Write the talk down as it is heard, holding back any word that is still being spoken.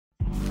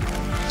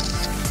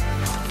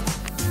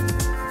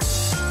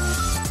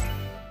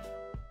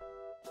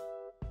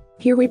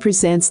Here we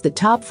presents the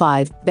top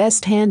 5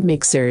 best hand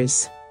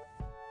mixers.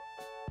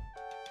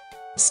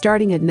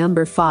 Starting at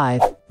number 5,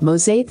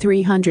 MOSAIC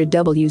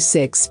 300W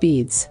 6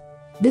 speeds.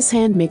 This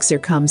hand mixer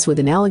comes with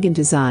an elegant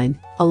design,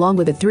 along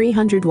with a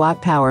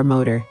 300-watt power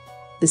motor.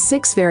 The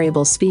 6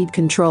 variable speed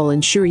control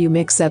ensure you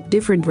mix up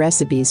different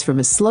recipes from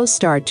a slow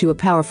start to a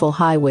powerful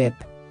high whip.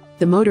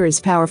 The motor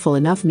is powerful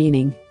enough,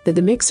 meaning that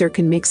the mixer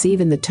can mix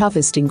even the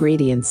toughest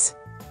ingredients.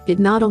 It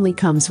not only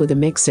comes with a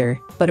mixer,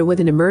 but with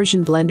an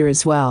immersion blender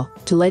as well,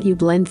 to let you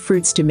blend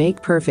fruits to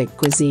make perfect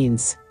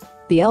cuisines.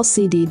 The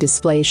LCD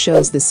display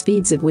shows the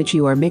speeds at which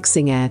you are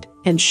mixing at,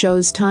 and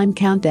shows time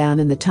countdown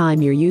and the time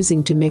you're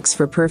using to mix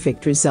for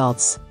perfect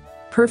results.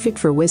 Perfect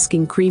for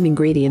whisking cream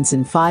ingredients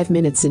in 5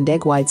 minutes and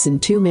egg whites in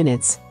 2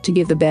 minutes, to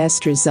give the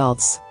best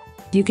results.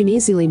 You can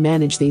easily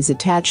manage these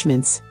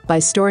attachments by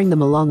storing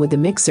them along with the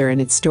mixer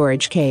in its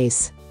storage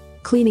case.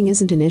 Cleaning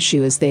isn't an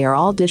issue as they are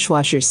all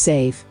dishwasher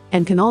safe,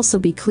 and can also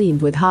be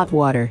cleaned with hot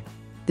water.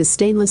 The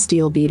stainless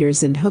steel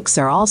beaters and hooks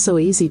are also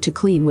easy to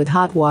clean with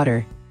hot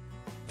water.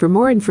 For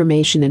more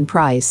information and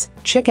price,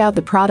 check out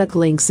the product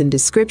links in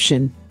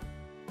description.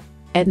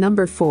 At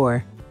number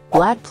 4,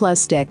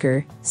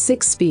 BLACK+DECKER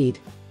 6-speed.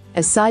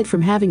 Aside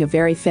from having a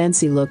very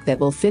fancy look that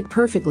will fit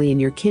perfectly in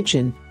your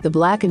kitchen, the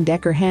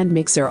BLACK+DECKER hand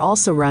mixer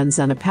also runs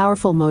on a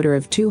powerful motor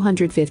of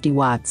 250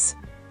 watts.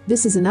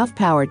 This is enough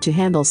power to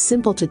handle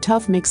simple to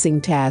tough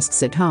mixing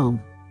tasks at home.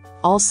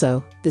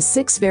 Also, the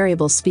 6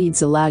 variable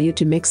speeds allow you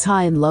to mix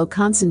high and low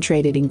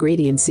concentrated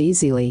ingredients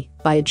easily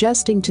by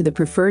adjusting to the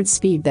preferred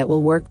speed that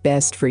will work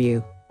best for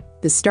you.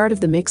 The start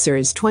of the mixer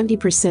is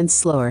 20%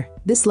 slower.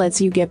 This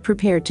lets you get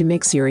prepared to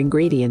mix your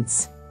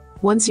ingredients.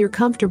 Once you're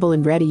comfortable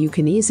and ready, you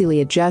can easily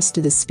adjust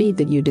to the speed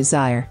that you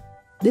desire.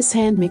 This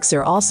hand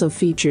mixer also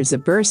features a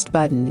burst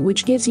button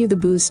which gives you the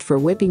boost for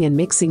whipping and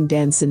mixing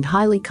dense and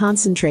highly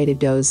concentrated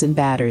doughs and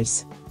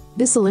batters.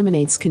 This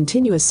eliminates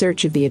continuous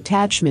search of the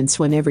attachments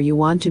whenever you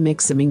want to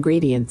mix some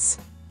ingredients.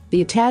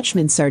 The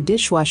attachments are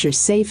dishwasher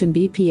safe and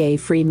BPA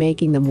free,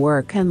 making them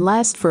work and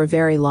last for a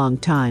very long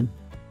time.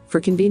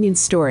 For convenient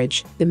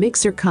storage, the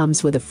mixer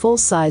comes with a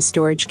full-size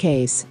storage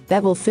case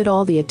that will fit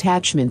all the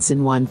attachments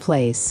in one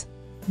place.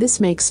 This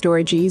makes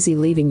storage easy,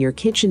 leaving your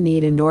kitchen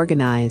neat and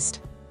organized.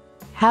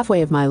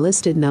 Halfway of my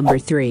listed number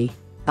 3,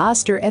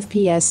 Oster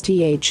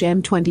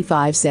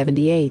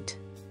FPSTHM2578.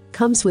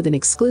 Comes with an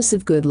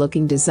exclusive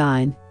good-looking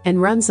design and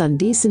runs on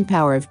decent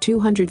power of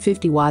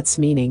 250 watts,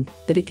 meaning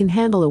that it can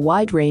handle a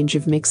wide range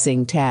of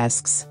mixing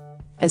tasks.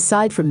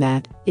 Aside from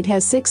that, it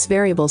has 6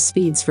 variable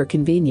speeds for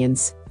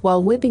convenience,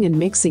 while whipping and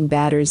mixing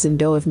batters and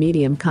dough of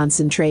medium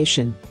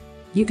concentration.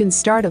 You can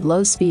start at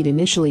low speed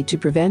initially to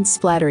prevent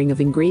splattering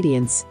of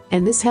ingredients,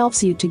 and this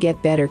helps you to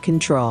get better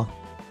control.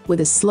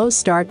 With a slow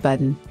start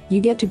button, you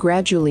get to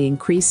gradually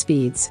increase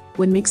speeds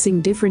when mixing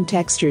different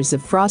textures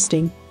of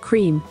frosting,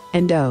 cream,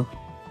 and dough.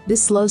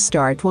 This slow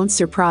start won't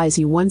surprise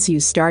you once you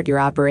start your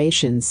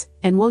operations,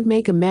 and won't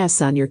make a mess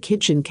on your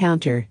kitchen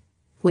counter.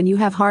 When you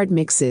have hard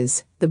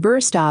mixes, the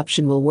burst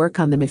option will work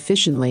on them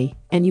efficiently,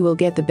 and you will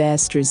get the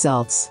best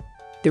results.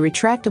 The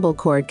retractable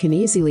cord can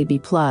easily be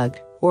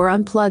plugged or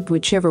unplugged,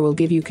 whichever will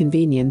give you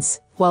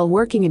convenience while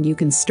working, and you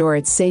can store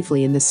it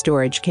safely in the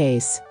storage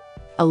case.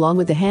 Along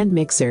with the hand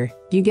mixer,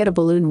 you get a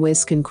balloon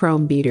whisk and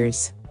chrome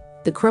beaters.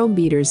 The chrome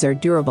beaters are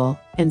durable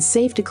and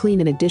safe to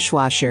clean in a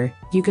dishwasher.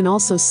 You can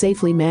also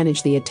safely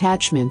manage the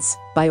attachments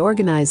by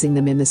organizing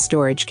them in the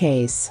storage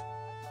case.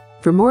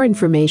 For more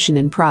information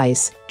and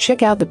price,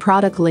 check out the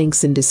product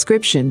links in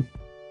description.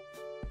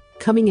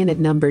 Coming in at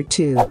number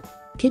 2,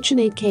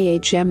 KitchenAid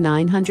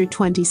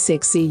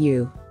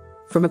KHM926CU.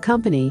 From a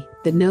company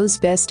that knows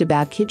best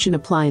about kitchen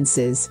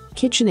appliances,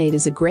 KitchenAid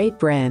is a great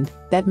brand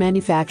that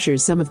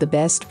manufactures some of the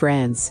best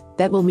brands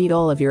that will meet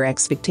all of your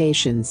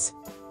expectations.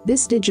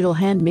 This digital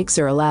hand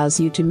mixer allows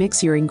you to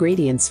mix your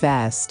ingredients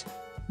fast.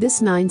 This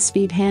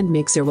 9-speed hand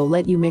mixer will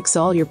let you mix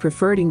all your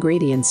preferred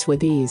ingredients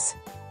with ease.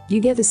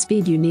 You get the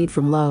speed you need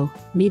from low,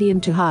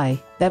 medium to high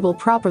that will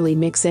properly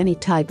mix any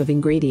type of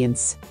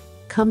ingredients.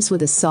 Comes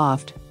with a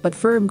soft but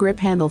firm grip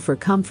handle for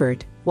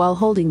comfort while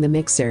holding the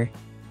mixer.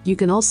 You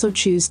can also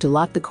choose to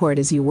lock the cord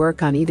as you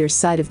work on either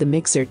side of the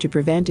mixer to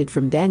prevent it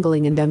from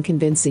dangling and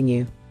unconvincing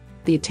you.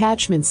 The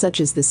attachments such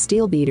as the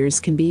steel beaters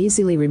can be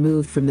easily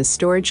removed from the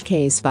storage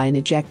case by an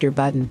ejector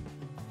button.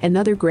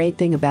 Another great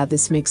thing about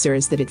this mixer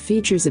is that it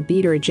features a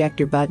beater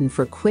ejector button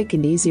for quick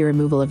and easy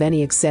removal of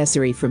any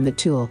accessory from the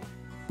tool.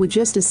 With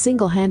just a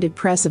single-handed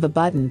press of a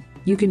button,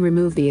 you can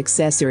remove the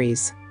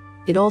accessories.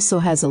 It also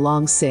has a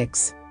long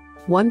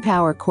 6/1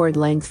 power cord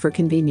length for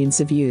convenience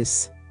of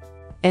use.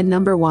 And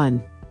number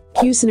 1,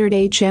 Cuisinart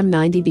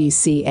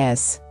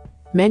HM-90BCS.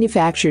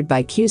 Manufactured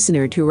by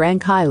Cuisinart, who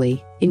rank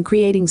highly in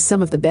creating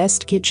some of the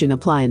best kitchen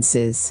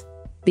appliances.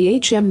 The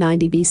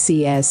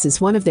HM90BCS is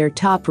one of their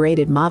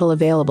top-rated model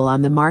available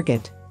on the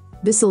market.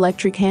 This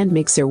electric hand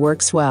mixer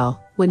works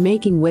well when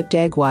making whipped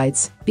egg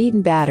whites,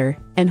 beaten batter,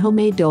 and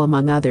homemade dough,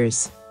 among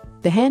others.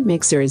 The hand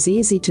mixer is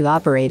easy to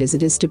operate as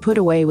it is to put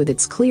away with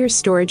its clear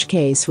storage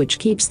case, which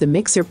keeps the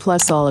mixer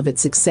plus all of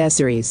its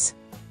accessories.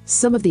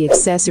 Some of the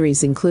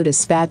accessories include a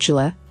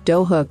spatula,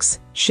 dough hooks,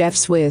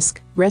 chef's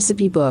whisk,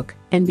 recipe book,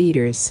 and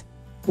beaters.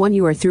 When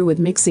you are through with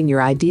mixing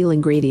your ideal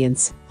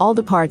ingredients, all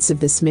the parts of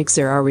this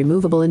mixer are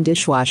removable and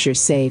dishwasher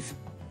safe.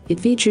 It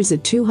features a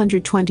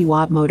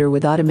 220-watt motor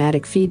with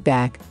automatic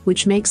feedback,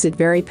 which makes it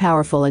very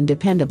powerful and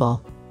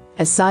dependable.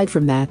 Aside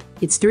from that,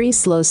 its 3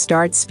 slow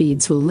start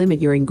speeds will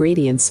limit your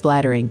ingredients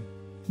splattering.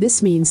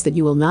 This means that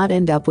you will not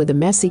end up with a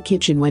messy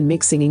kitchen when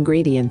mixing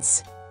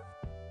ingredients.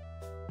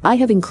 I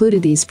have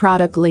included these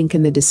product link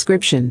in the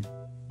description.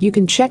 You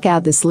can check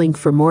out this link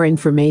for more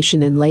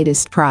information and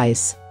latest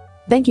price.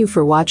 Thank you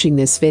for watching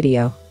this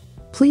video.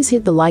 Please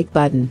hit the like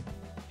button,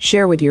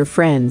 share with your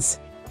friends,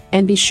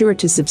 and be sure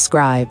to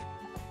subscribe.